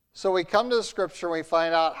So we come to the scripture and we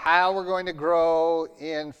find out how we're going to grow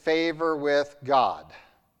in favor with God.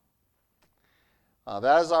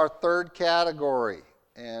 That is our third category,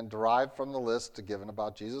 and derived from the list given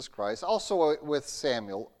about Jesus Christ, also with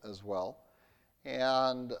Samuel as well.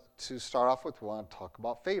 And to start off with, we want to talk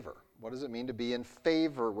about favor. What does it mean to be in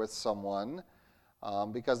favor with someone?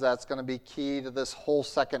 Because that's going to be key to this whole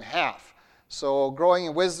second half. So growing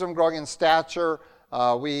in wisdom, growing in stature,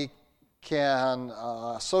 we can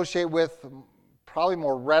associate with probably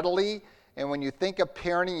more readily. And when you think of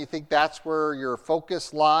parenting, you think that's where your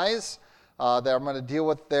focus lies. That I'm going to deal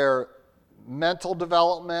with their mental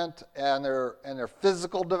development and their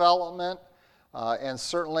physical development. And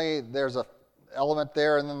certainly there's an element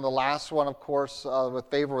there. And then the last one, of course, with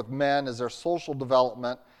favor with men is their social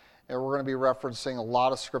development. And we're going to be referencing a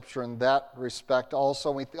lot of scripture in that respect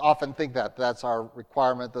also. We often think that that's our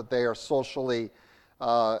requirement, that they are socially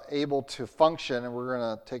able to function. And we're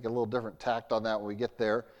going to take a little different tact on that when we get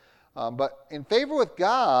there. But in favor with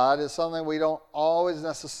God is something we don't always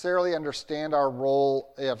necessarily understand our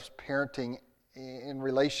role of parenting in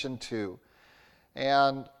relation to.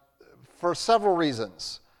 And for several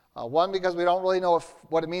reasons. One, because we don't really know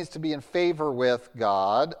what it means to be in favor with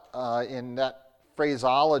God in that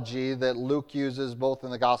phraseology that Luke uses both in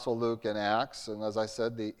the Gospel of Luke and Acts. And as I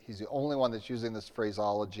said, he's the only one that's using this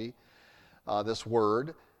phraseology, this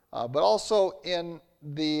word. But also in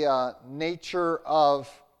the nature of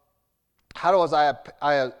how does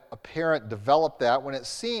a parent develop that when it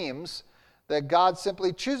seems that God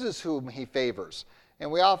simply chooses whom he favors?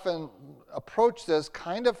 And we often approach this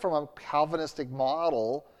kind of from a Calvinistic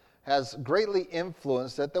model, has greatly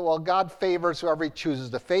influenced it, that, well, God favors whoever he chooses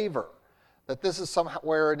to favor. That this is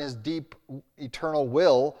somewhere in his deep eternal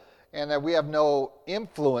will, and that we have no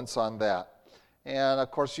influence on that. And,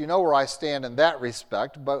 of course, you know where I stand in that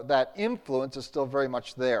respect, but that influence is still very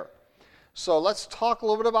much there. So let's talk a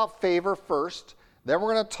little bit about favor first. Then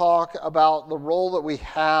we're going to talk about the role that we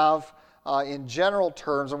have in general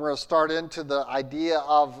terms, and we're going to start into the idea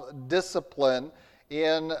of discipline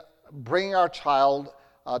in bringing our child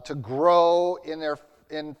to grow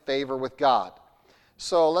in favor with God.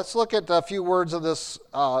 So let's look at a few words of this,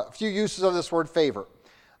 few uses of this word favor.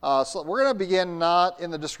 So we're going to begin not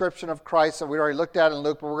in the description of Christ that we already looked at in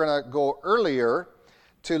Luke, but we're going to go earlier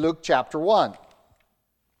to Luke chapter 1.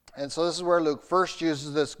 And so this is where Luke first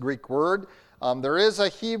uses this Greek word. There is a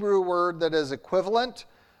Hebrew word that is equivalent.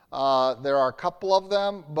 There are a couple of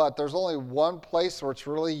them, but there's only one place where it's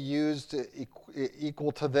really used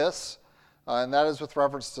equal to this, and that is with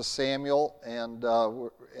reference to Samuel and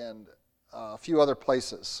a few other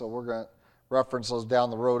places. So we're going to reference those down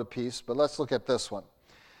the road a piece, but let's look at this one.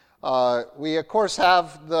 We, of course,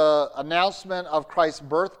 have the announcement of Christ's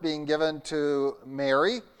birth being given to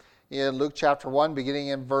Mary in Luke chapter 1, beginning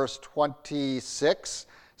in verse 26.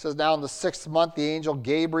 It says, "Now in the 6th month, the angel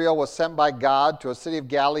Gabriel was sent by God to a city of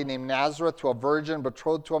Galilee named Nazareth to a virgin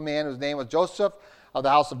betrothed to a man whose name was Joseph of the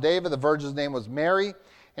house of David. The virgin's name was Mary.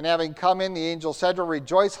 And having come in, the angel said to her,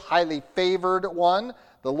 'Rejoice, highly favored one.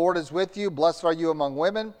 The Lord is with you. Blessed are you among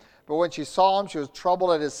women.' But when she saw him, she was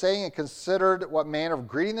troubled at his saying and considered what manner of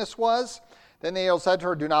greeting this was. Then the angel said to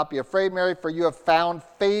her, 'Do not be afraid, Mary, for you have found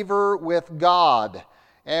favor with God,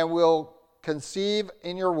 and will conceive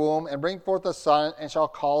in your womb and bring forth a son, and shall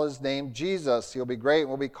call his name Jesus. He'll be great and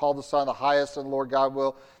will be called the Son of the Highest, and the Lord God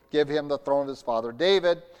will give him the throne of his father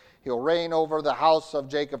David. He'll reign over the house of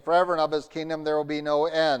Jacob forever, and of his kingdom there will be no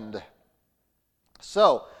end.'"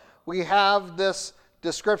 So we have this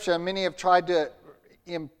description. Many have tried to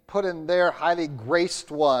put in there highly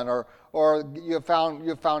graced one, or you have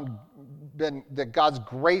found that God's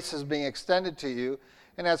grace is being extended to you.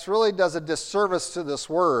 And that's really does a disservice to this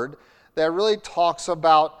word that really talks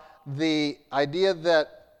about the idea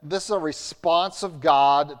that this is a response of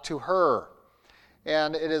God to her.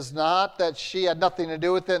 And it is not that she had nothing to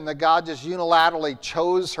do with it and that God just unilaterally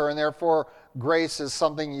chose her and therefore grace is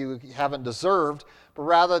something you haven't deserved, but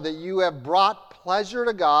rather that you have brought pleasure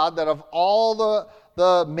to God, that of all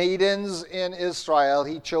the maidens in Israel,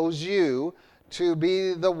 he chose you to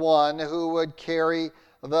be the one who would carry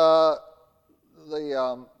the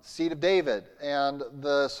seed of David and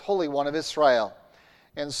the Holy One of Israel.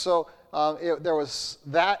 And so there was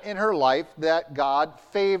that in her life that God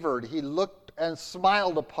favored. He looked and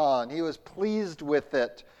smiled upon. He was pleased with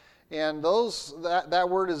it. And that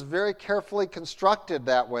word is very carefully constructed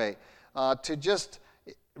that way, to just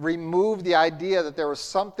remove the idea that there was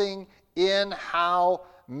something in how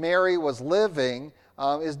Mary was living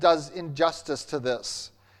does injustice to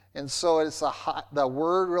this. And so the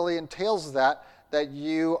word really entails that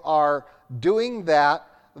you are doing that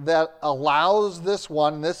that allows this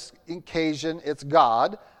one, this occasion, it's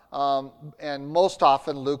God. And most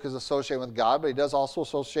often Luke is associated with God, but he does also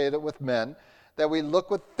associate it with men. That we look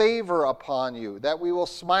with favor upon you, that we will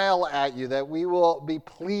smile at you, that we will be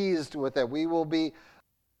pleased with it, we will be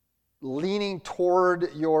leaning toward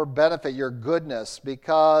your benefit, your goodness,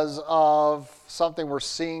 because of something we're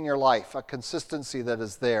seeing in your life, a consistency that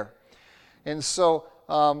is there. And so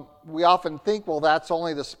we often think, well, that's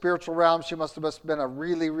only the spiritual realm. She must have been a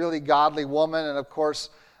really, really godly woman. And of course,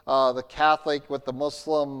 the Catholic with the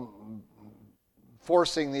Muslim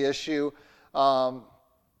forcing the issue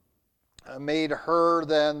made her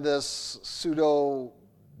then this pseudo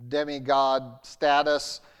demigod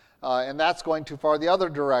status, and that's going too far the other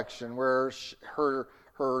direction, where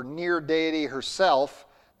her near deity herself,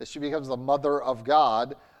 that she becomes the mother of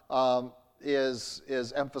God,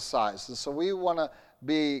 is emphasized. And so we want to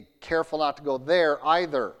be careful not to go there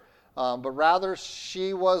either, but rather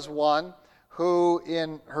she was one who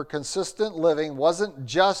in her consistent living wasn't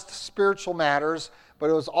just spiritual matters, but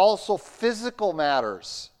it was also physical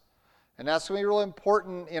matters. And that's going to be really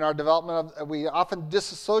important in our development. We often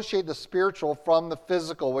disassociate the spiritual from the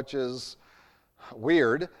physical, which is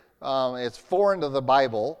weird. It's foreign to the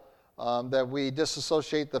Bible that we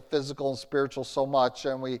disassociate the physical and spiritual so much,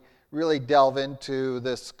 and we really delve into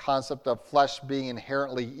this concept of flesh being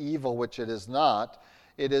inherently evil, which it is not.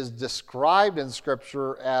 It is described in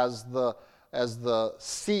Scripture as the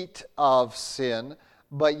seat of sin,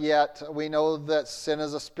 but yet we know that sin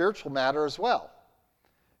is a spiritual matter as well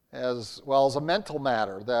as a mental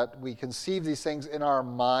matter, that we conceive these things in our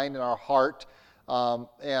mind, in our heart,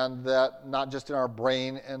 and that not just in our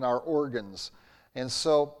brain and our organs. And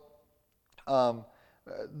so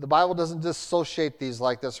the Bible doesn't dissociate these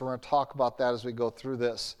like this. We're going to talk about that as we go through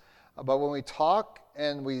this. But when we talk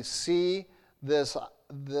and we see this,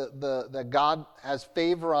 that God has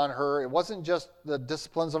favor on her, it wasn't just the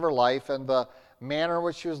disciplines of her life and the manner in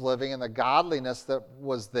which she was living and the godliness that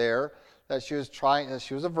was there, that she was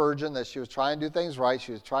a virgin, that she was trying to do things right,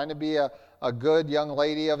 she was trying to be a good young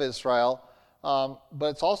lady of Israel, but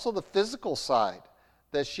it's also the physical side,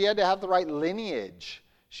 that she had to have the right lineage,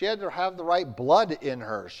 she had to have the right blood in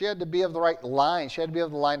her, she had to be of the right line, she had to be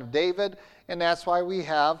of the line of David, and that's why we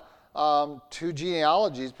have two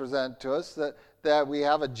genealogies presented to us, that we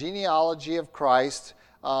have a genealogy of Christ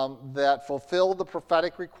that fulfilled the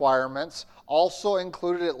prophetic requirements, also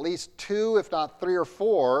included at least 2, if not 3 or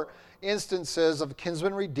 4, instances of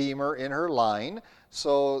kinsman redeemer in her line.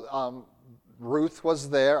 So Ruth was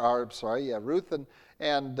there, Ruth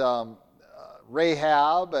and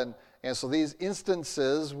Rahab, and so these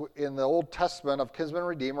instances in the Old Testament of kinsman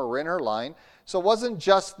redeemer were in her line. So it wasn't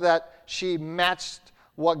just that she matched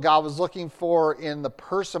what God was looking for in the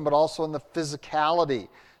person, but also in the physicality.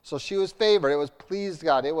 So she was favored. It was pleased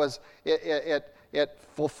God. It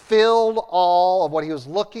fulfilled all of what he was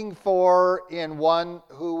looking for in one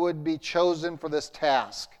who would be chosen for this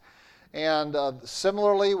task. And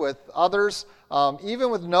similarly with others,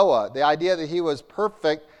 even with Noah, the idea that he was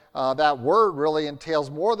perfect, that word really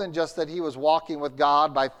entails more than just that he was walking with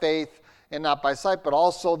God by faith and not by sight, but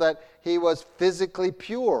also that he was physically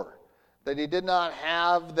pure, that he did not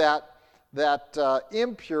have that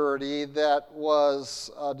impurity that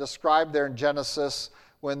was described there in Genesis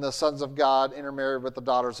when the sons of God intermarried with the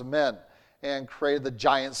daughters of men and created the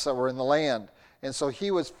giants that were in the land. And so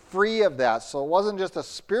he was free of that. So it wasn't just a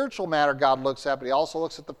spiritual matter God looks at, but he also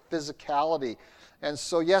looks at the physicality. And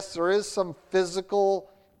so yes, there is some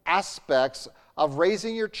physical aspects of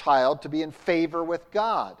raising your child to be in favor with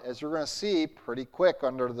God, as you're going to see pretty quick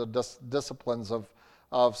under the disciplines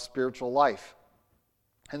of spiritual life.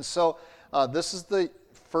 And so this is the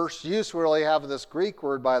first use we really have of this Greek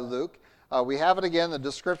word by Luke. We have it again, the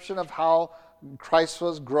description of how Christ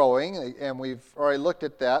was growing, and we've already looked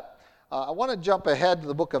at that. I want to jump ahead to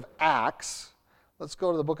the book of Acts. Let's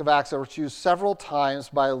go to the book of Acts that was used several times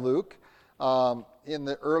by Luke in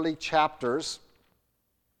the early chapters.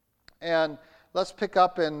 And let's pick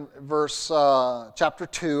up in chapter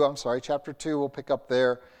 2, we'll pick up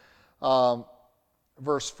there,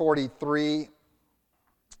 verse 43.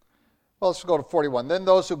 Well, let's go to 41. Then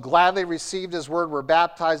those who gladly received his word were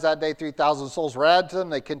baptized that day. 3,000 souls were added to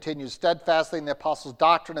them. They continued steadfastly in the apostles'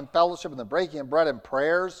 doctrine and fellowship and the breaking of bread and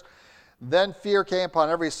prayers. Then fear came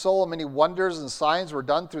upon every soul, and many wonders and signs were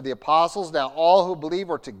done through the apostles. Now all who believed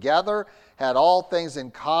were together, had all things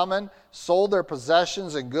in common, sold their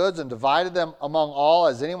possessions and goods, and divided them among all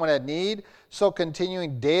as anyone had need. So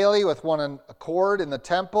continuing daily with one accord in the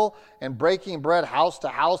temple and breaking bread house to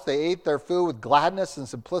house, they ate their food with gladness and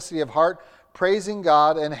simplicity of heart, praising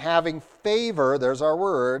God and having favor, there's our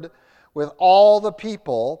word, with all the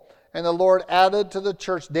people, and the Lord added to the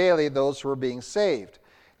church daily those who were being saved.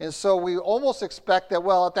 And so we almost expect that,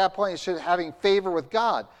 well, at that point, it should be having favor with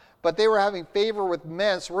God. But they were having favor with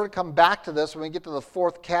men, so we're going to come back to this when we get to the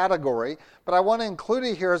fourth category. But I want to include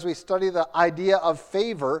it here as we study the idea of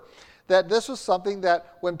favor, that this was something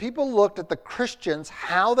that when people looked at the Christians,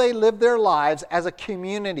 how they lived their lives as a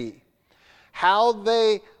community, how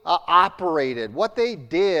they operated, what they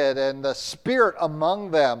did, and the spirit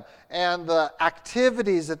among them, and the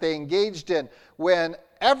activities that they engaged in, when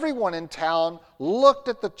everyone in town looked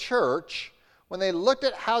at the church, when they looked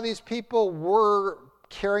at how these people were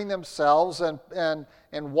carrying themselves and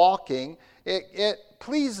walking, it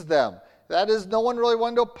pleased them. That is, no one really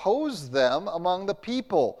wanted to oppose them among the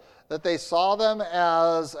people, that they saw them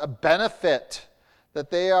as a benefit, that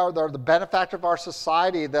they're the benefactor of our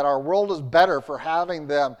society, that our world is better for having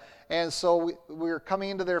them. And so we're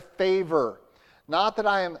coming into their favor. Not that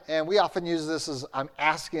I am, and we often use this as I'm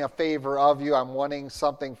asking a favor of you, I'm wanting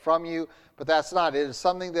something from you, but that's not. It is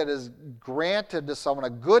something that is granted to someone, a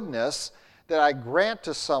goodness that I grant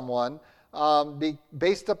to someone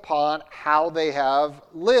based upon how they have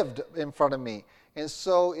lived in front of me. And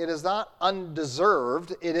so it is not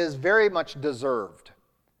undeserved, it is very much deserved.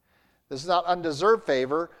 This is not undeserved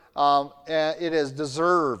favor, it is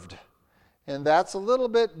deserved. And that's a little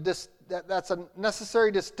bit, that's a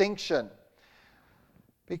necessary distinction.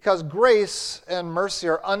 Because grace and mercy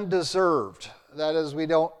are undeserved. That is, we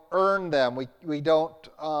don't earn them. We don't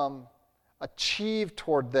achieve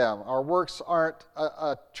toward them. Our works aren't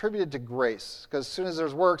attributed to grace. Because as soon as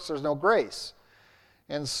there's works, there's no grace.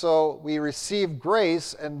 And so we receive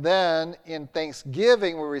grace, and then in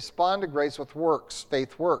thanksgiving, we respond to grace with works,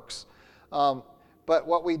 faith works. But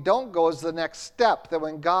what we don't go is the next step, that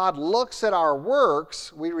when God looks at our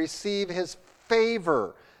works, we receive his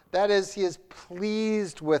favor. That is, he is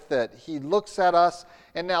pleased with it. He looks at us,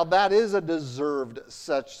 and now that is a deserved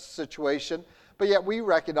such situation. But yet we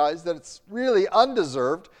recognize that it's really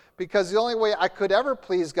undeserved, because the only way I could ever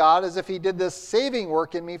please God is if he did this saving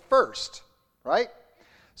work in me first, right?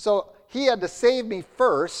 So he had to save me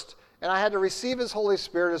first, and I had to receive his Holy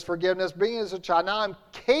Spirit as forgiveness, bring him as a child. Now I'm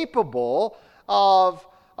capable of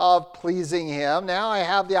pleasing him. Now I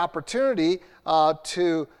have the opportunity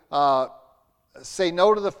to say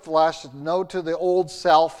no to the flesh, no to the old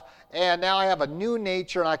self, and now I have a new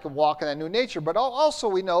nature and I can walk in that new nature. But also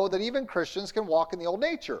we know that even Christians can walk in the old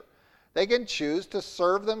nature. They can choose to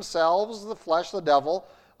serve themselves, the flesh, the devil,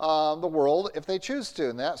 the world, if they choose to.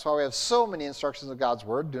 And that's why we have so many instructions of God's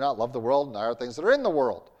Word. Do not love the world, and other things that are in the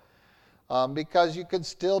world. Because you can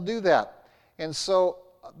still do that. And so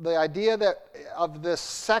the idea that of this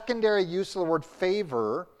secondary use of the word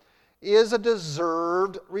favor is a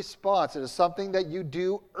deserved response. It is something that you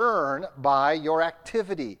do earn by your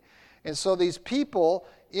activity. And so these people,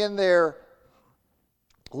 in their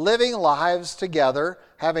living lives together,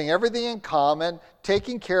 having everything in common,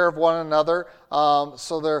 taking care of one another,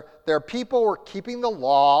 so their people were keeping the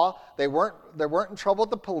law. They weren't in trouble with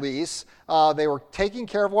the police. They were taking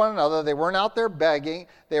care of one another. They weren't out there begging.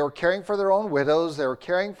 They were caring for their own widows. They were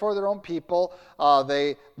caring for their own people.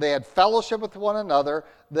 They had fellowship with one another.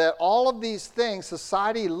 That all of these things,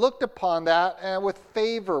 society looked upon that with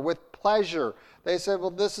favor, with pleasure. They said, well,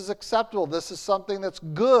 this is acceptable. This is something that's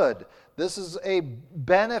good. This is a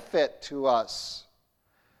benefit to us.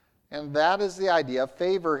 And that is the idea of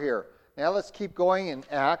favor here. Now let's keep going in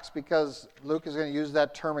Acts, because Luke is going to use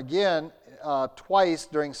that term again twice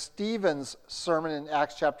during Stephen's sermon in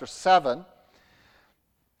Acts chapter 7.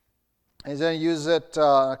 He's going to use it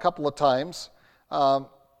a couple of times.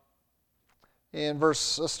 Let's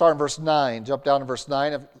start in verse 9. Jump down to verse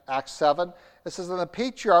 9 of Acts 7. It says, and the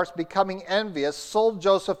patriarchs, becoming envious, sold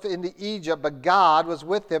Joseph into Egypt, but God was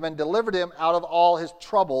with him and delivered him out of all his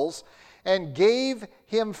troubles, and gave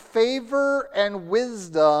him favor and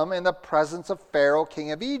wisdom in the presence of Pharaoh,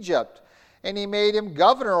 king of Egypt. And he made him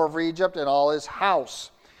governor over Egypt and all his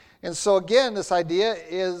house. And so again, this idea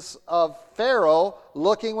is of Pharaoh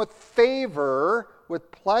looking with favor,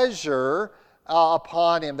 with pleasure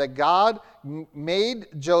upon him, that God made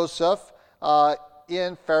Joseph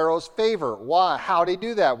in Pharaoh's favor. Why? How did he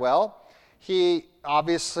do that? Well, he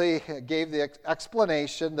obviously gave the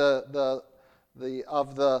explanation of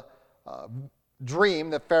the dream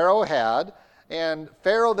that Pharaoh had, and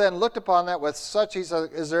Pharaoh then looked upon that with such, he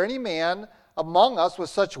said, is there any man among us with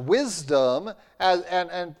such wisdom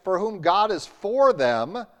and for whom God is for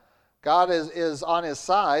them, God is on his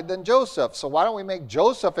side, than Joseph? So why don't we make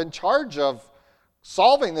Joseph in charge of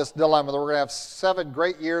solving this dilemma that we're going to have 7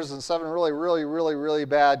 great years and 7 really, really, really, really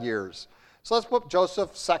bad years. So let's put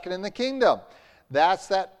Joseph second in the kingdom. That's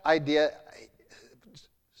that idea.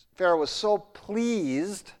 Pharaoh was so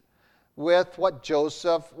pleased with what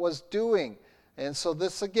Joseph was doing. And so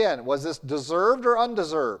this again, was this deserved or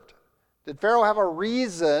undeserved? Did Pharaoh have a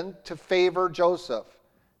reason to favor Joseph?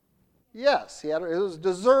 Yes, it was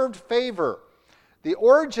deserved favor. The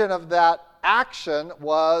origin of that action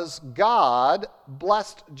was God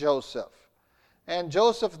blessed Joseph. And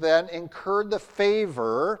Joseph then incurred the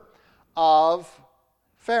favor of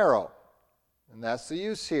Pharaoh. And that's the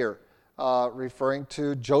use here, referring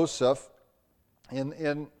to Joseph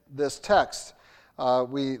in this text.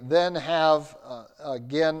 We then have,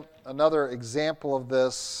 again, another example of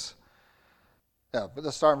this.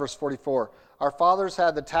 Let's start in verse 44. Our fathers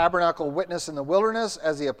had the tabernacle witness in the wilderness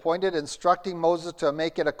as he appointed, instructing Moses to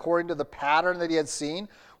make it according to the pattern that he had seen,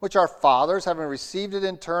 which our fathers, having received it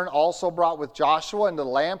in turn, also brought with Joshua into the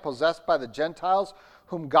land possessed by the Gentiles,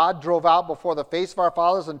 whom God drove out before the face of our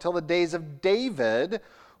fathers until the days of David,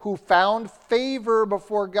 who found favor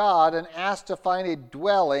before God and asked to find a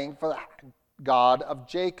dwelling for the God of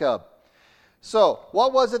Jacob. So,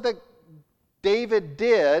 what was it that David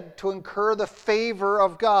did to incur the favor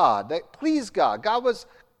of God, that pleased God? God was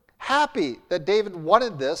happy that David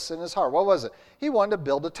wanted this in his heart. What was it? He wanted to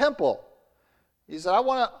build a temple. He said,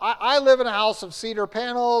 I live in a house of cedar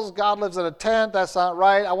panels. God lives in a tent. That's not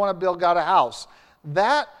right. I want to build God a house.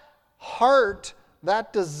 That heart,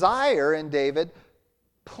 that desire in David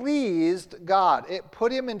pleased God. It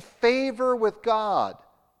put him in favor with God.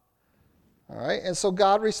 All right, and so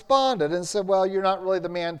God responded and said, well, you're not really the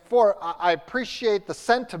man for it. I appreciate the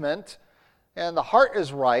sentiment, and the heart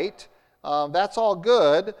is right. That's all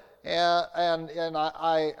good, and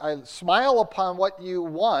I smile upon what you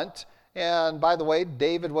want. And by the way,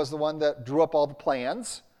 David was the one that drew up all the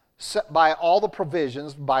plans, set by all the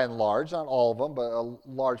provisions, by and large, not all of them, but a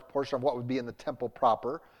large portion of what would be in the temple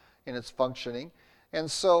proper in its functioning. And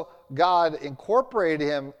so God incorporated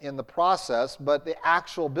him in the process, but the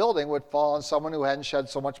actual building would fall on someone who hadn't shed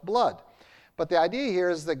so much blood. But the idea here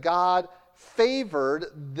is that God favored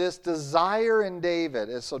this desire in David.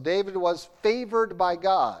 And so David was favored by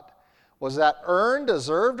God. Was that earned,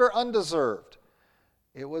 deserved, or undeserved?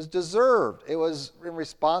 It was deserved. It was in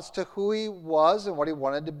response to who he was and what he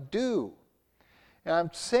wanted to do. And I'm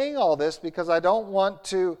saying all this because I don't want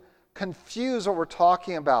to confuse what we're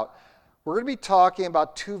talking about. We're going to be talking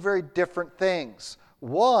about two very different things.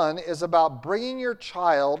 One is about bringing your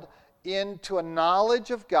child into a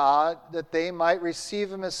knowledge of God that they might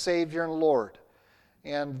receive him as Savior and Lord.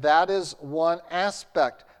 And that is one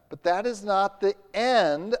aspect. But that is not the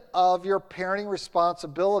end of your parenting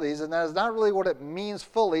responsibilities, and that is not really what it means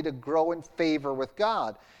fully to grow in favor with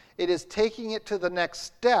God. It is taking it to the next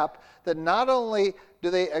step, that not only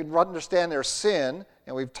do they understand their sin,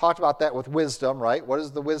 and we've talked about that with wisdom, right? What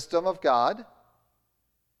is the wisdom of God?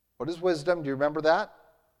 What is wisdom? Do you remember that?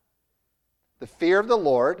 The fear of the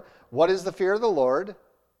Lord. What is the fear of the Lord?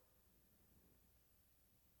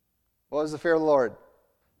 What is the fear of the Lord?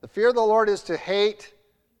 The fear of the Lord is to hate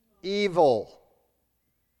evil.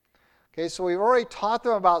 Okay, so we've already taught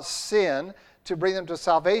them about sin to bring them to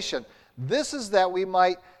salvation. This is that we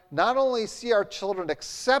might not only see our children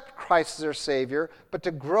accept Christ as their Savior, but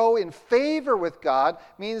to grow in favor with God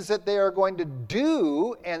means that they are going to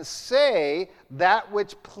do and say that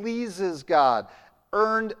which pleases God.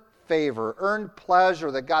 Earned favor, earned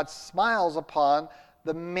pleasure, that God smiles upon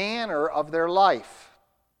the manner of their life,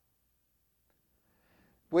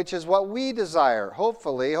 which is what we desire.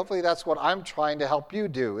 Hopefully that's what I'm trying to help you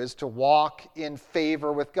do, is to walk in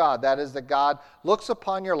favor with God. That is, that God looks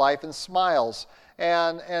upon your life and smiles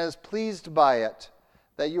and is pleased by it,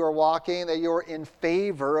 that you are walking, that you are in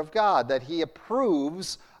favor of God, that He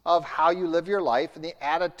approves of how you live your life and the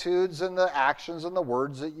attitudes and the actions and the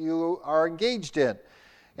words that you are engaged in.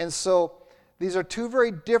 And so these are two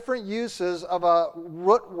very different uses of a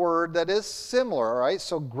root word that is similar, all right?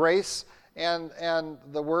 So grace and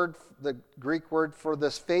the Greek word for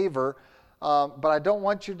this favor, but I don't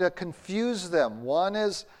want you to confuse them. One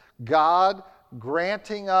is God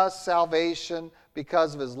granting us salvation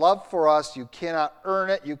because of His love for us. You cannot earn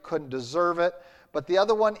it, you couldn't deserve it. But the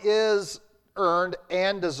other one is earned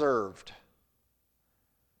and deserved.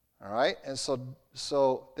 All right? And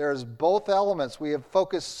so there's both elements. We have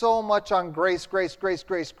focused so much on grace,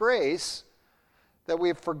 that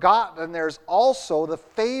we've forgotten there's also the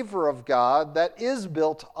favor of God that is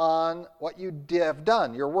built on what you have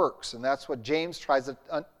done, your works. And that's what James tries to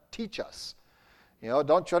teach us. You know,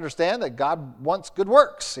 don't you understand that God wants good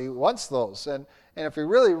works? He wants those. And if you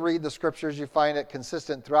really read the Scriptures, you find it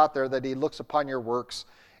consistent throughout there that He looks upon your works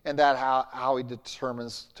and that how He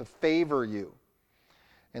determines to favor you.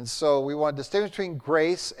 And so we want to distinguish between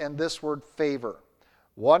grace and this word favor.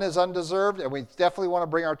 One is undeserved, and we definitely want to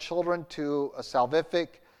bring our children to a salvific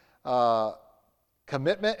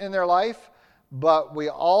commitment in their life, but we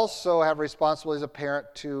also have responsibility as a parent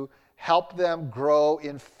to help them grow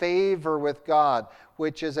in favor with God,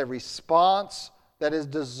 which is a response that is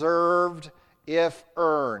deserved if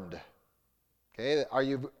earned. Okay, are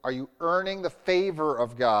you earning the favor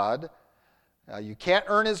of God? You can't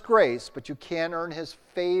earn His grace, but you can earn His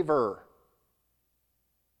favor.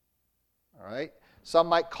 All right? Some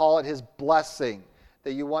might call it His blessing,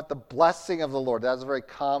 that you want the blessing of the Lord. That's a very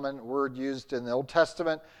common word used in the Old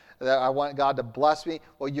Testament, that I want God to bless me.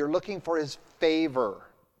 Well, you're looking for His favor.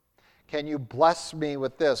 Can you bless me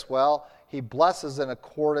with this? Well, He blesses in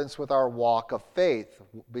accordance with our walk of faith,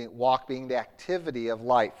 walk being the activity of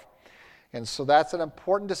life. And so that's an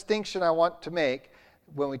important distinction I want to make.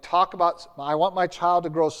 When we talk about, I want my child to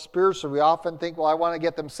grow spiritually, we often think, well, I want to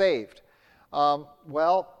get them saved.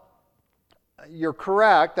 Well, you're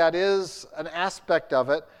correct. That is an aspect of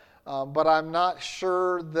it. But I'm not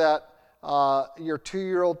sure that your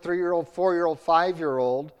 2-year-old, 3-year-old, 4-year-old,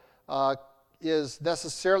 5-year-old is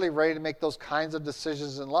necessarily ready to make those kinds of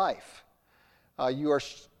decisions in life. You are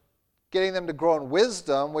getting them to grow in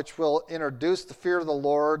wisdom, which will introduce the fear of the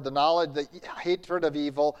Lord, the knowledge, the hatred of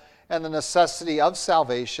evil, and the necessity of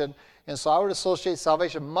salvation. And so I would associate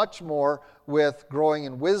salvation much more with growing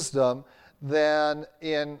in wisdom than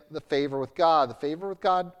in the favor with God. The favor with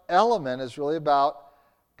God element is really about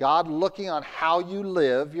God looking on how you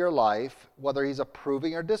live your life, whether He's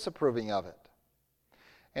approving or disapproving of it.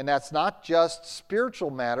 And that's not just spiritual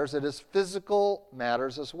matters, it is physical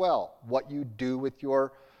matters as well. What you do with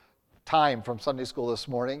your time from Sunday school this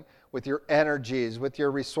morning, with your energies, with your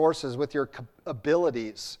resources, with your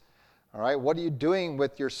abilities. All right, what are you doing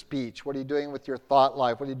with your speech? What are you doing with your thought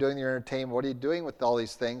life? What are you doing with your entertainment? What are you doing with all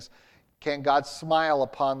these things? Can God smile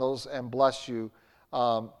upon those and bless you?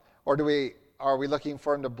 Or are we looking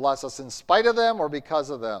for Him to bless us in spite of them or because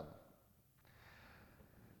of them?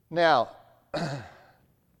 Now,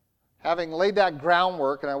 having laid that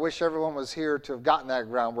groundwork, and I wish everyone was here to have gotten that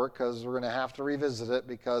groundwork because we're going to have to revisit it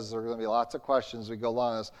because there are going to be lots of questions as we go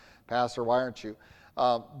along this. Pastor, why aren't you?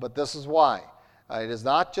 But this is why. It is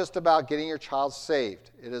not just about getting your child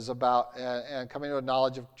saved. It is about and coming to a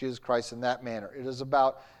knowledge of Jesus Christ in that manner. It is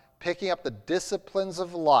about picking up the disciplines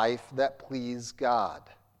of life that please God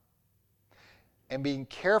and being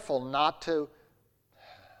careful not to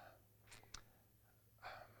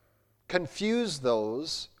confuse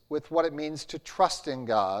those with what it means to trust in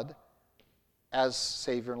God as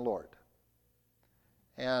Savior and Lord.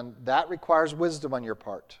 And that requires wisdom on your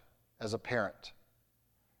part as a parent,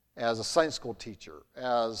 as a Sunday school teacher,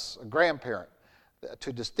 as a grandparent,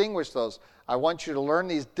 to distinguish those. I want you to learn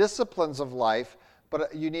these disciplines of life,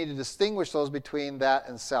 but you need to distinguish those between that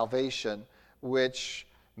and salvation, which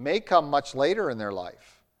may come much later in their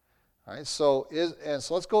life. All right, so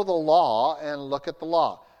let's go to the law and look at the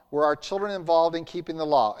law. Were our children involved in keeping the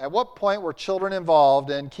law? At what point were children involved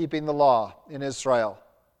in keeping the law in Israel?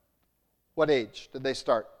 What age did they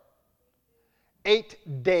start?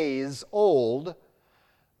 8 days old,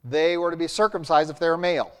 they were to be circumcised if they were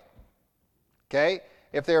male. Okay?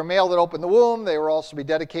 If they were male that opened the womb, they were also to be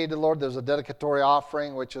dedicated to the Lord. There's a dedicatory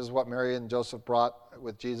offering, which is what Mary and Joseph brought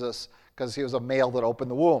with Jesus because he was a male that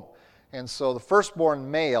opened the womb. And so the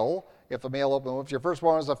firstborn male, if a male opened the womb, if your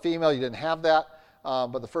firstborn was a female, you didn't have that.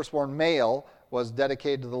 But the firstborn male was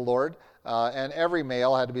dedicated to the Lord, and every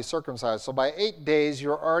male had to be circumcised. So by 8 days,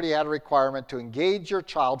 you already had a requirement to engage your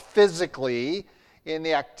child physically in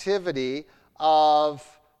the activity of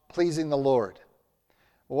pleasing the Lord.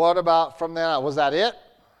 What about from then on? Was that it?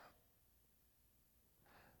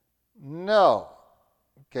 No.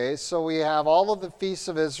 Okay, so we have all of the feasts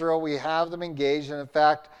of Israel. We have them engaged. And in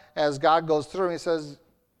fact, as God goes through, He says,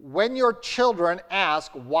 when your children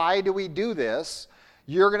ask, why do we do this?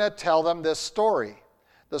 You're going to tell them this story,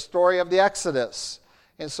 the story of the Exodus.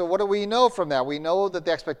 And so what do we know from that? We know that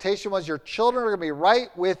the expectation was your children are going to be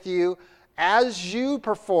right with you as you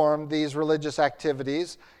perform these religious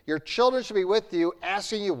activities. Your children should be with you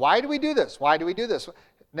asking you, why do we do this? Why do we do this?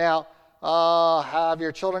 Now, have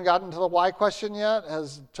your children gotten to the why question yet?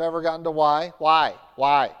 Has Trevor gotten to why? Why?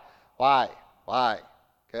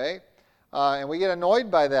 Okay? And we get annoyed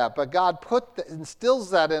by that, but God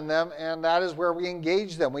instills that in them, and that is where we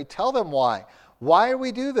engage them. We tell them why. Why do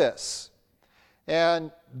we do this? And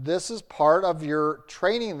this is part of your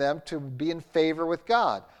training them to be in favor with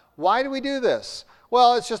God. Why do we do this?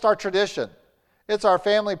 Well, it's just our tradition. It's our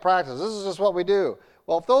family practice. This is just what we do.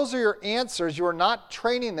 Well, if those are your answers, you are not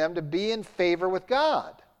training them to be in favor with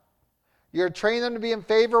God. You're training them to be in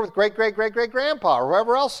favor with great-great-great-great-grandpa or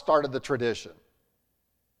whoever else started the tradition.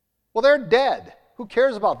 Well, they're dead. Who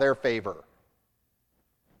cares about their favor?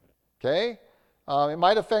 Okay? It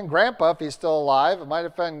might offend Grandpa if he's still alive. It might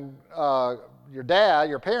offend your dad,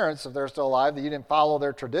 your parents, if they're still alive, that you didn't follow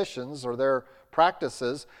their traditions or their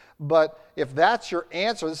practices. But if that's your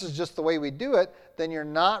answer, this is just the way we do it, then you're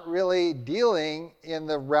not really dealing in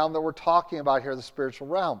the realm that we're talking about here, the spiritual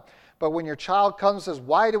realm. But when your child comes and says,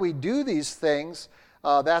 why do we do these things?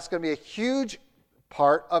 That's going to be a huge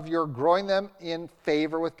part of your growing them in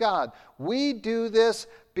favor with God. We do this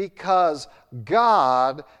because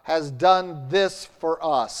God has done this for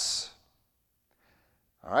us.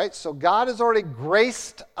 All right, so God has already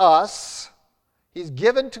graced us. He's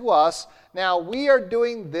given to us. Now, we are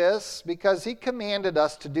doing this because He commanded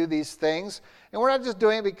us to do these things. And we're not just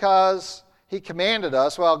doing it because He commanded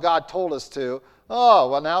us. Well, God told us to. Oh,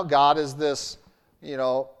 well, now God is this,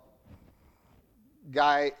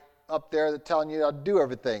 guy up there that's telling you how to do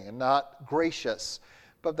everything and not gracious.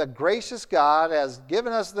 But the gracious God has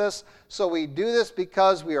given us this, so we do this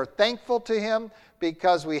because we are thankful to Him,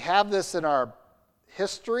 because we have this in our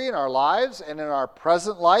history, in our lives, and in our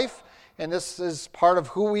present life, and this is part of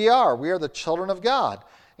who we are. We are the children of God.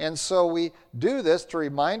 And so we do this to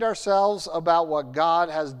remind ourselves about what God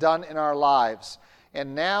has done in our lives.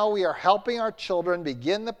 And now we are helping our children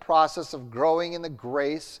begin the process of growing in the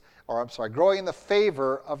growing in the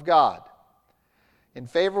favor of God. In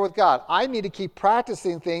favor with God. I need to keep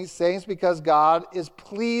practicing things because God is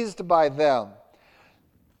pleased by them.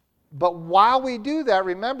 But while we do that,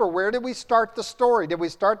 remember, where did we start the story? Did we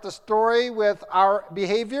start the story with our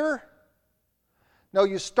behavior? No,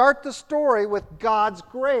 you start the story with God's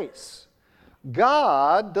grace.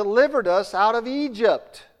 God delivered us out of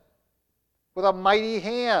Egypt with a mighty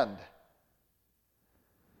hand.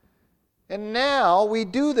 And now we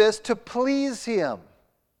do this to please Him.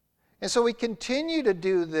 And so we continue to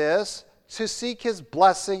do this to seek His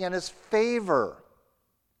blessing and His favor.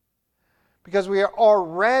 Because we are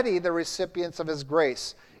already the recipients of His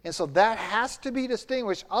grace. And so that has to be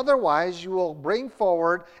distinguished. Otherwise, you will bring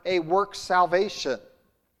forward a work salvation.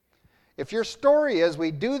 If your story is, we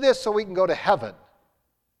do this so we can go to heaven,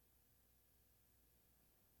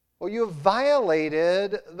 well, you have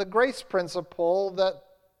violated the grace principle that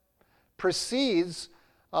precedes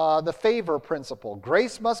the favor principle.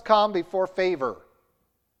 Grace must come before favor.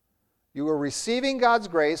 You were receiving God's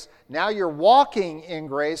grace, now you're walking in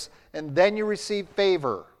grace, and then you receive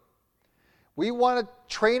favor. We want to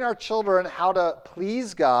train our children how to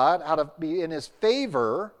please God, how to be in His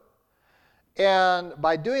favor, and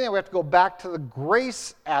by doing that we have to go back to the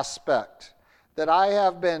grace aspect, that I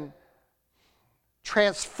have been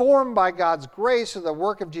transformed by God's grace through the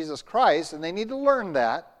work of Jesus Christ, and they need to learn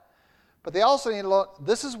that. But they also need to learn,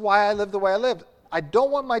 this is why I live the way I lived. I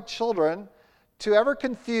don't want my children to ever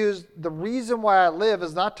confuse the reason why I live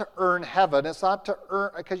is not to earn heaven. It's not to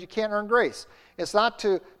earn, because you can't earn grace. It's not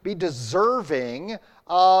to be deserving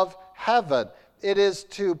of heaven. It is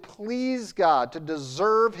to please God, to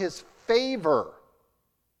deserve His favor.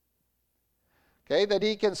 Okay, that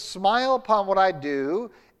He can smile upon what I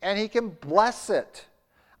do and He can bless it.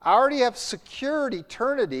 I already have secured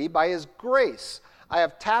eternity by His grace. I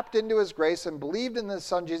have tapped into His grace and believed in His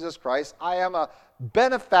Son, Jesus Christ. I am a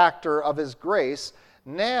benefactor of His grace.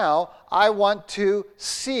 Now I want to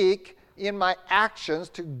seek in my actions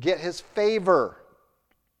to get His favor.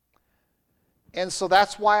 And so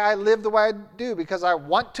that's why I live the way I do, because I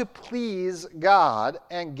want to please God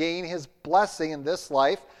and gain His blessing in this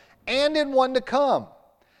life and in one to come.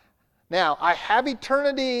 Now, I have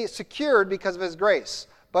eternity secured because of His grace,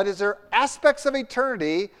 but is there aspects of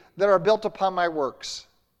eternity that are built upon my works?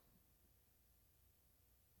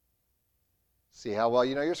 See how well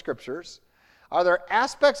you know your scriptures. Are there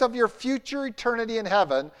aspects of your future eternity in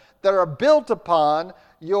heaven that are built upon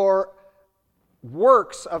your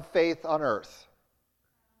works of faith on earth?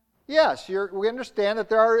 Yes, we understand that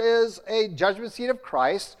there is a judgment seat of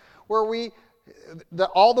Christ where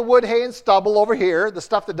all the wood, hay, and stubble over here, the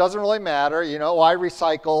stuff that doesn't really matter, I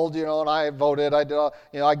recycled, and I voted, I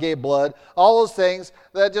did, I gave blood, all those things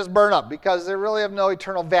that just burn up because they really have no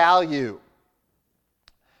eternal value.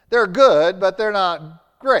 They're good, but they're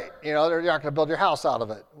not great. You're not going to build your house out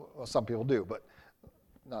of it. Well, some people do, but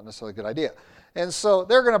not necessarily a good idea. And so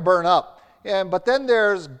they're going to burn up. But then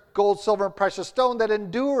there's gold, silver, and precious stone that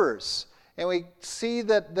endures. And we see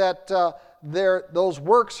that those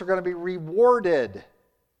works are going to be rewarded.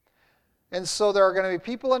 And so there are going to be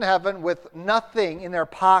people in heaven with nothing in their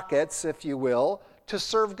pockets, if you will, to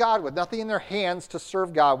serve God with, nothing in their hands to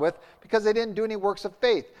serve God with, because they didn't do any works of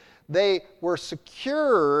faith. They were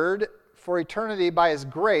secured for eternity by his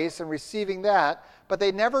grace and receiving that, but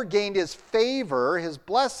they never gained his favor, his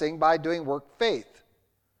blessing, by doing work faith.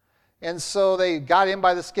 And so they got in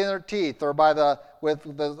by the skin of their teeth, or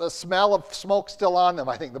with the smell of smoke still on them,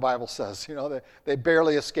 I think the Bible says. They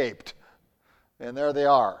barely escaped. And there they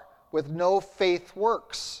are, with no faith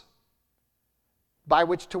works by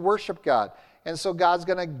which to worship God. And so God's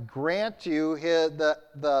going to grant you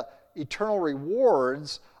the eternal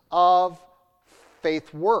rewards of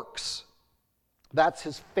faith works. That's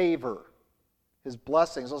his favor, his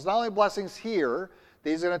blessings. So it's not only blessings here, that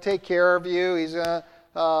he's going to take care of you, he's going to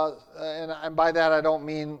and by that I don't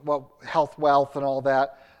mean health, wealth, and all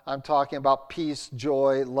that. I'm talking about peace,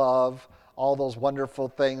 joy, love, all those wonderful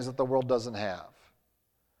things that the world doesn't have.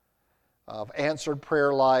 Of answered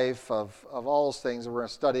prayer life, of all those things that we're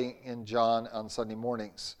studying in John on Sunday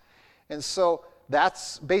mornings. And so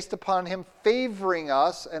that's based upon him favoring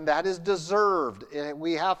us, and that is deserved. And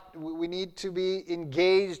we need to be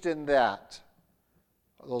engaged in that,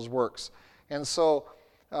 those works. And so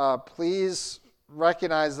please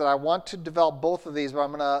recognize that I want to develop both of these, but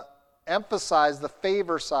I'm going to emphasize the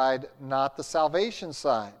favor side, not the salvation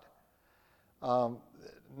side.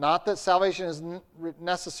 Not that salvation is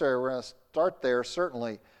necessary. We're going to start there,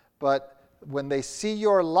 certainly. But when they see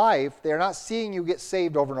your life, they're not seeing you get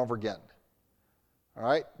saved over and over again. All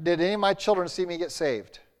right? Did any of my children see me get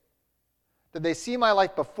saved? Did they see my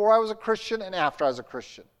life before I was a Christian and after I was a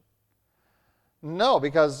Christian? No,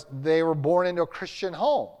 because they were born into a Christian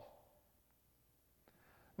home.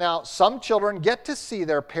 Now, some children get to see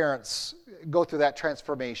their parents go through that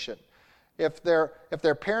transformation. If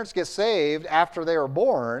their parents get saved after they were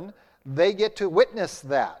born, they get to witness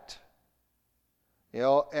that.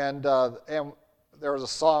 And there was a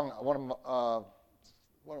song,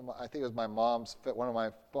 I think it was one of my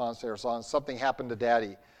mom's favorite songs, "Something Happened to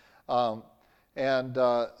Daddy,"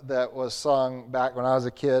 that was sung back when I was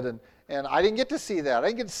a kid, and I didn't get to see that. I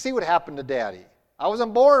didn't get to see what happened to Daddy. I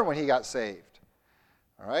wasn't born when he got saved.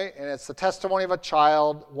 All right, and it's the testimony of a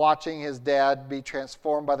child watching his dad be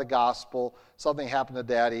transformed by the gospel. Something happened to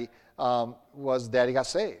Daddy. Daddy got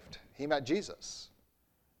saved. He met Jesus,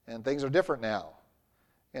 and things are different now.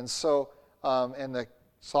 And so, and the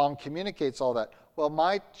song communicates all that. Well,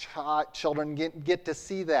 my children get to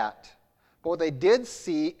see that, but what they did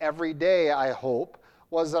see every day, I hope,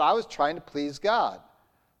 was that I was trying to please God.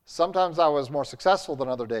 Sometimes I was more successful than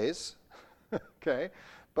other days. Okay.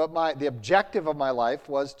 But the objective of my life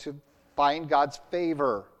was to find God's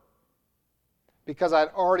favor because I'd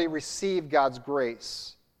already received God's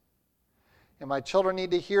grace. And my children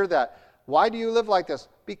need to hear that. Why do you live like this?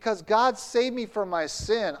 Because God saved me from my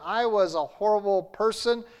sin. I was a horrible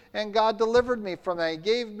person, and God delivered me from that. He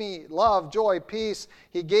gave me love, joy, peace.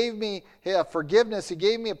 He gave me forgiveness. He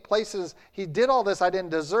gave me places. He did all this. I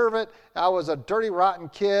didn't deserve it. I was a dirty, rotten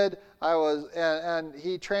kid. And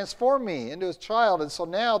he transformed me into his child, and so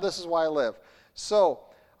now this is why I live. So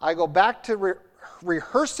I go back to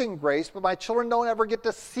rehearsing grace, but my children don't ever get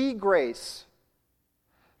to see grace.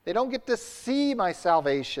 They don't get to see my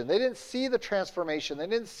salvation. They didn't see the transformation. They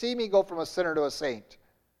didn't see me go from a sinner to a saint.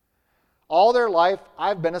 All their life,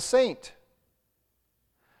 I've been a saint.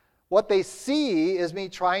 What they see is me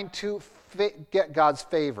trying to get God's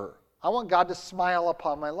favor. I want God to smile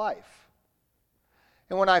upon my life.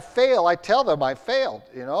 And when I fail, I tell them I failed,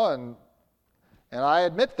 and I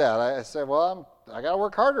admit that. I say, well, I got to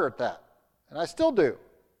work harder at that. And I still do.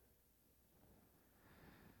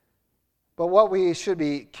 But what we should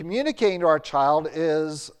be communicating to our child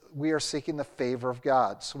is we are seeking the favor of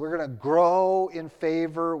God. So we're going to grow in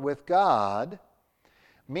favor with God.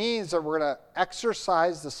 Means that we're going to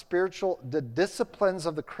exercise the disciplines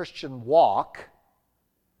of the Christian walk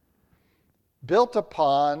built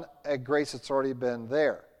upon a grace that's already been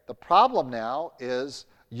there. The problem now is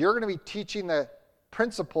you're going to be teaching the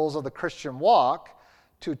principles of the Christian walk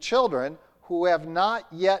to children who have not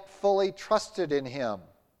yet fully trusted in Him.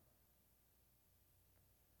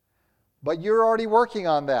 But you're already working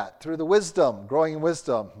on that through the wisdom, growing in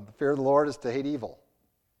wisdom. The fear of the Lord is to hate evil.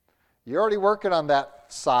 You're already working on that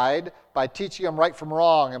side by teaching them right from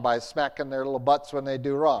wrong and by smacking their little butts when they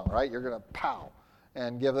do wrong, right? You're going to pow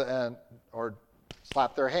and or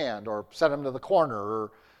slap their hand or send them to the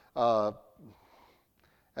corner. Or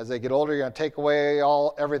as they get older, you're going to take away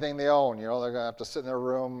everything they own. They're going to have to sit in their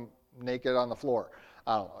room naked on the floor.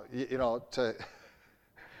 I don't know.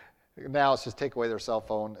 Now it's just take away their cell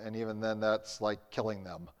phone, and even then that's like killing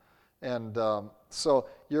them. And so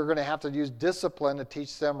you're going to have to use discipline to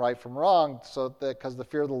teach them right from wrong, because the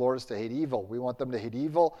fear of the Lord is to hate evil. We want them to hate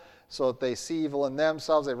evil so that they see evil in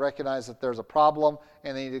themselves, they recognize that there's a problem,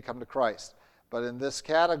 and they need to come to Christ. But in this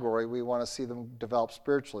category, we want to see them develop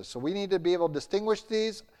spiritually. So we need to be able to distinguish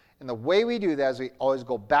these. And the way we do that is we always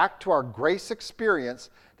go back to our grace experience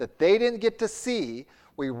that they didn't get to see.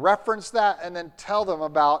 We reference that and then tell them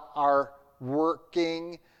about our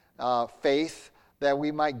working faith that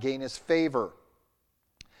we might gain his favor.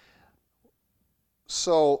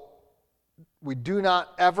 So we do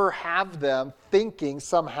not ever have them thinking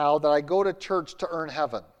somehow that I go to church to earn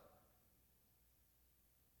heaven.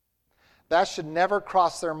 That should never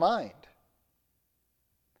cross their mind.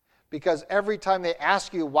 Because every time they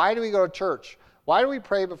ask you, why do we go to church? Why do we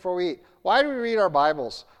pray before we eat? Why do we read our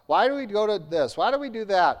Bibles? Why do we go to this? Why do we do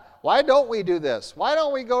that? Why don't we do this? Why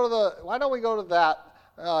don't we go to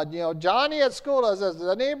that? Johnny at school does this.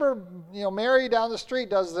 The neighbor, Mary down the street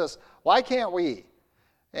does this. Why can't we?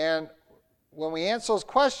 And when we answer those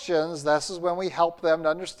questions, this is when we help them to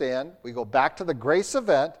understand. We go back to the grace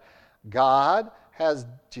event.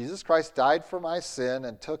 Jesus Christ died for my sin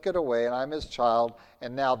and took it away, and I'm his child,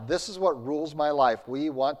 and now this is what rules my life.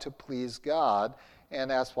 We want to please God,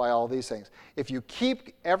 and that's why all these things. If you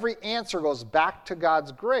keep every answer goes back to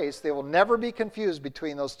God's grace, they will never be confused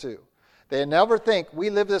between those two. They never think, we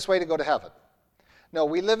live this way to go to heaven. No,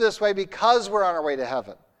 we live this way because we're on our way to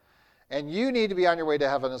heaven. And you need to be on your way to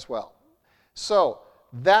heaven as well. So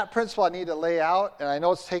that principle I need to lay out, and I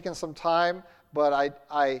know it's taken some time, but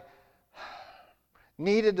I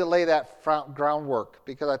needed to lay that groundwork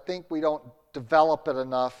because I think we don't develop it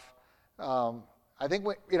enough. I think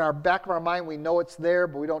in our back of our mind we know it's there,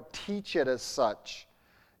 but we don't teach it as such.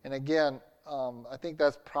 And again, I think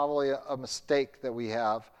that's probably a mistake that we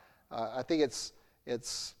have. I think it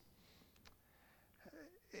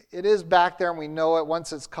is back there and we know it.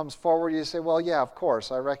 Once it comes forward, you say, well, yeah, of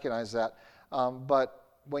course, I recognize that. But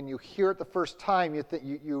when you hear it the first time,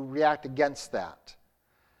 you react against that.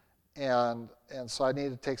 And so I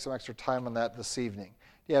need to take some extra time on that this evening.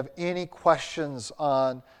 Do you have any questions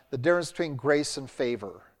on the difference between grace and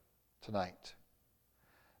favor tonight?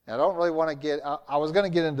 And I don't really want to I was going to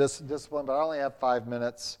get into this discipline, but I only have 5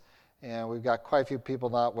 minutes. And we've got quite a few people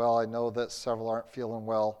not well. I know that several aren't feeling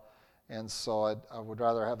well. And so I would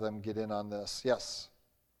rather have them get in on this. Yes?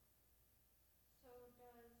 So does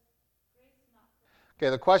grace not... Okay,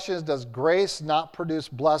 the question is, does grace not produce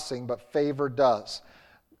blessing, but favor does?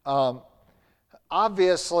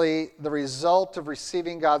 Obviously, the result of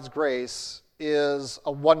receiving God's grace is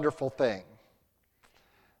a wonderful thing.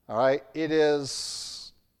 All right? It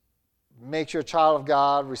makes you a child of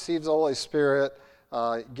God, receives the Holy Spirit,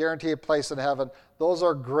 guarantee a place in heaven. Those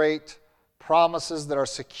are great promises that are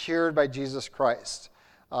secured by Jesus Christ.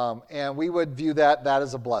 And we would view that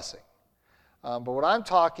as a blessing. But what I'm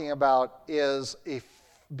talking about is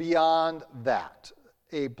beyond that,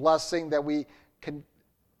 a blessing that we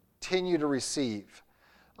continue to receive.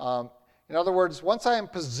 In other words, once I am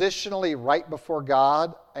positionally right before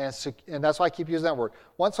God, and that's why I keep using that word,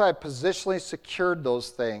 once I have positionally secured those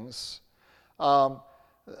things, I'm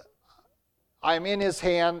in his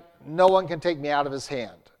hand. No one can take me out of his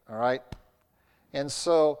hand, all right? And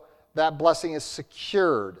so that blessing is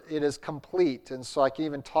secured. It is complete. And so I can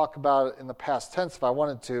even talk about it in the past tense if I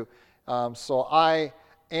wanted to. So I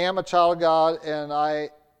am a child of God, and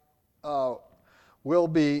I will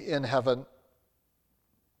be in heaven.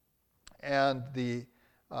 And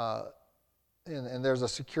and there's a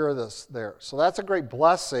secureness there. So that's a great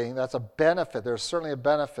blessing. That's a benefit. There's certainly a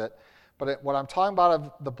benefit. But what I'm talking about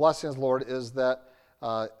of the blessings, Lord, is that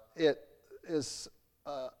it is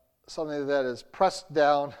something that is pressed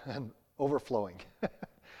down and overflowing.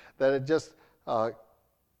 That it just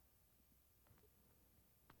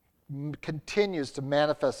continues to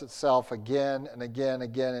manifest itself again and again and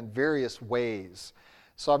again in various ways.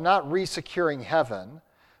 So I'm not re-securing heaven,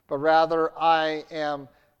 but rather I am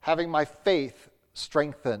having my faith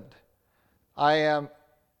strengthened. I am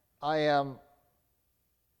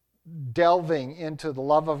delving into the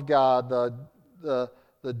love of God, the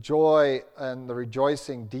joy and the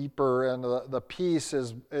rejoicing deeper, and the peace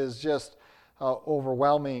is just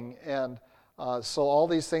overwhelming. And so all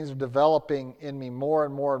these things are developing in me more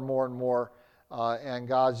and more and more and more, and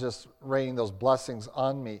God's just raining those blessings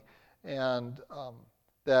on me. And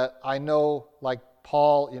that I know, like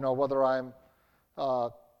Paul, whether I'm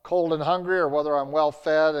cold and hungry or whether I'm well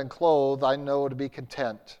fed and clothed, I know to be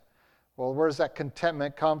content. Well, where does that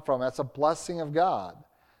contentment come from? That's a blessing of God.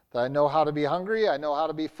 That I know how to be hungry, I know how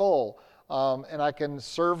to be full. And I can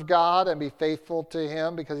serve God and be faithful to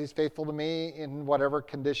him because he's faithful to me in whatever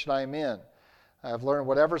condition I'm in. I've learned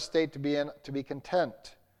whatever state to be in, to be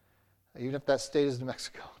content, even if that state is New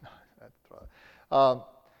Mexico.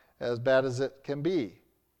 As bad as it can be.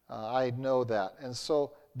 I know that. And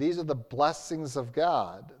so these are the blessings of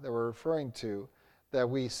God that we're referring to, that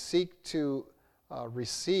we seek to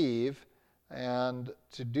receive, and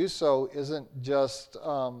to do so isn't just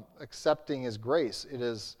accepting His grace. It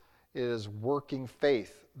is working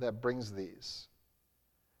faith that brings these.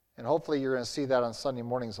 And hopefully you're going to see that on Sunday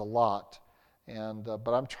mornings a lot.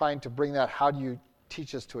 But I'm trying to bring that. How do you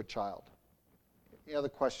teach this to a child? Any other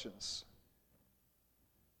questions?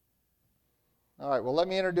 All right, well, let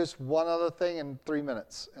me introduce one other thing in 3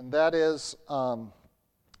 minutes. And that is, no,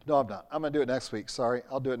 I'm not. I'm going to do it next week. Sorry,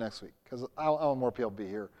 I'll do it next week because I want more people to be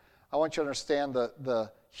here. I want you to understand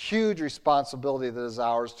the huge responsibility that is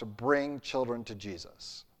ours to bring children to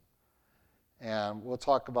Jesus. And we'll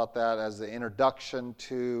talk about that as the introduction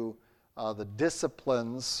to the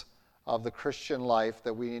disciplines of the Christian life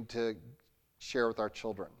that we need to share with our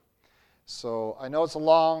children. So I know it's a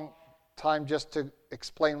long time just to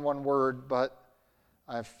explain one word, but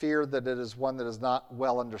I fear that it is one that is not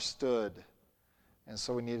well understood. And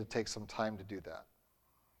so we need to take some time to do that.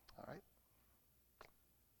 All right?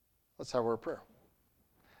 Let's have a word of prayer.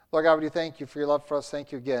 Lord God, we do thank you for your love for us.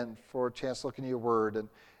 Thank you again for a chance to look into your word.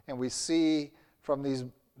 And we see from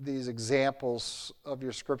these examples of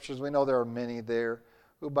your scriptures, we know there are many there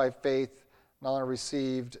who by faith not only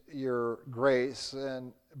received your grace,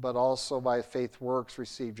 but also by faith works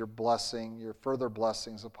received your blessing, your further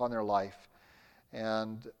blessings upon their life.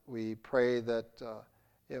 And we pray that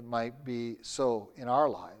it might be so in our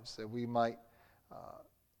lives, that we might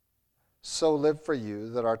so live for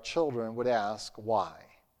you that our children would ask, why?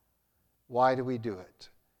 Why do we do it?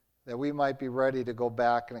 That we might be ready to go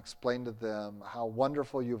back and explain to them how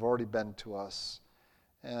wonderful you've already been to us,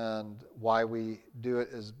 and why we do it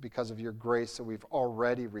is because of your grace that we've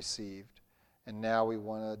already received. And now we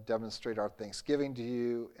want to demonstrate our thanksgiving to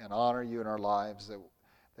you and honor you in our lives,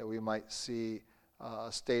 that we might see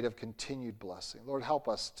a state of continued blessing. Lord, help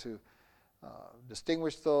us to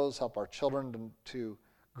distinguish those, help our children to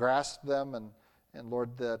grasp them, and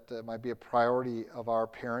Lord, that it might be a priority of our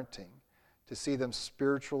parenting to see them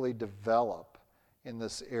spiritually develop in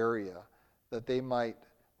this area, that they might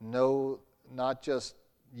know not just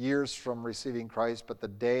years from receiving Christ, but the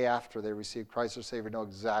day after they receive Christ their Savior, know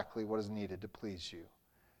exactly what is needed to please you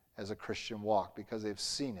as a Christian walk, because they've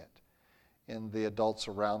seen it in the adults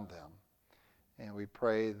around them. And we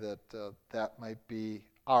pray that that might be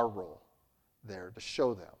our role there, to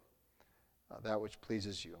show them that which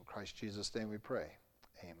pleases you. In Christ Jesus' name we pray.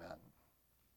 Amen.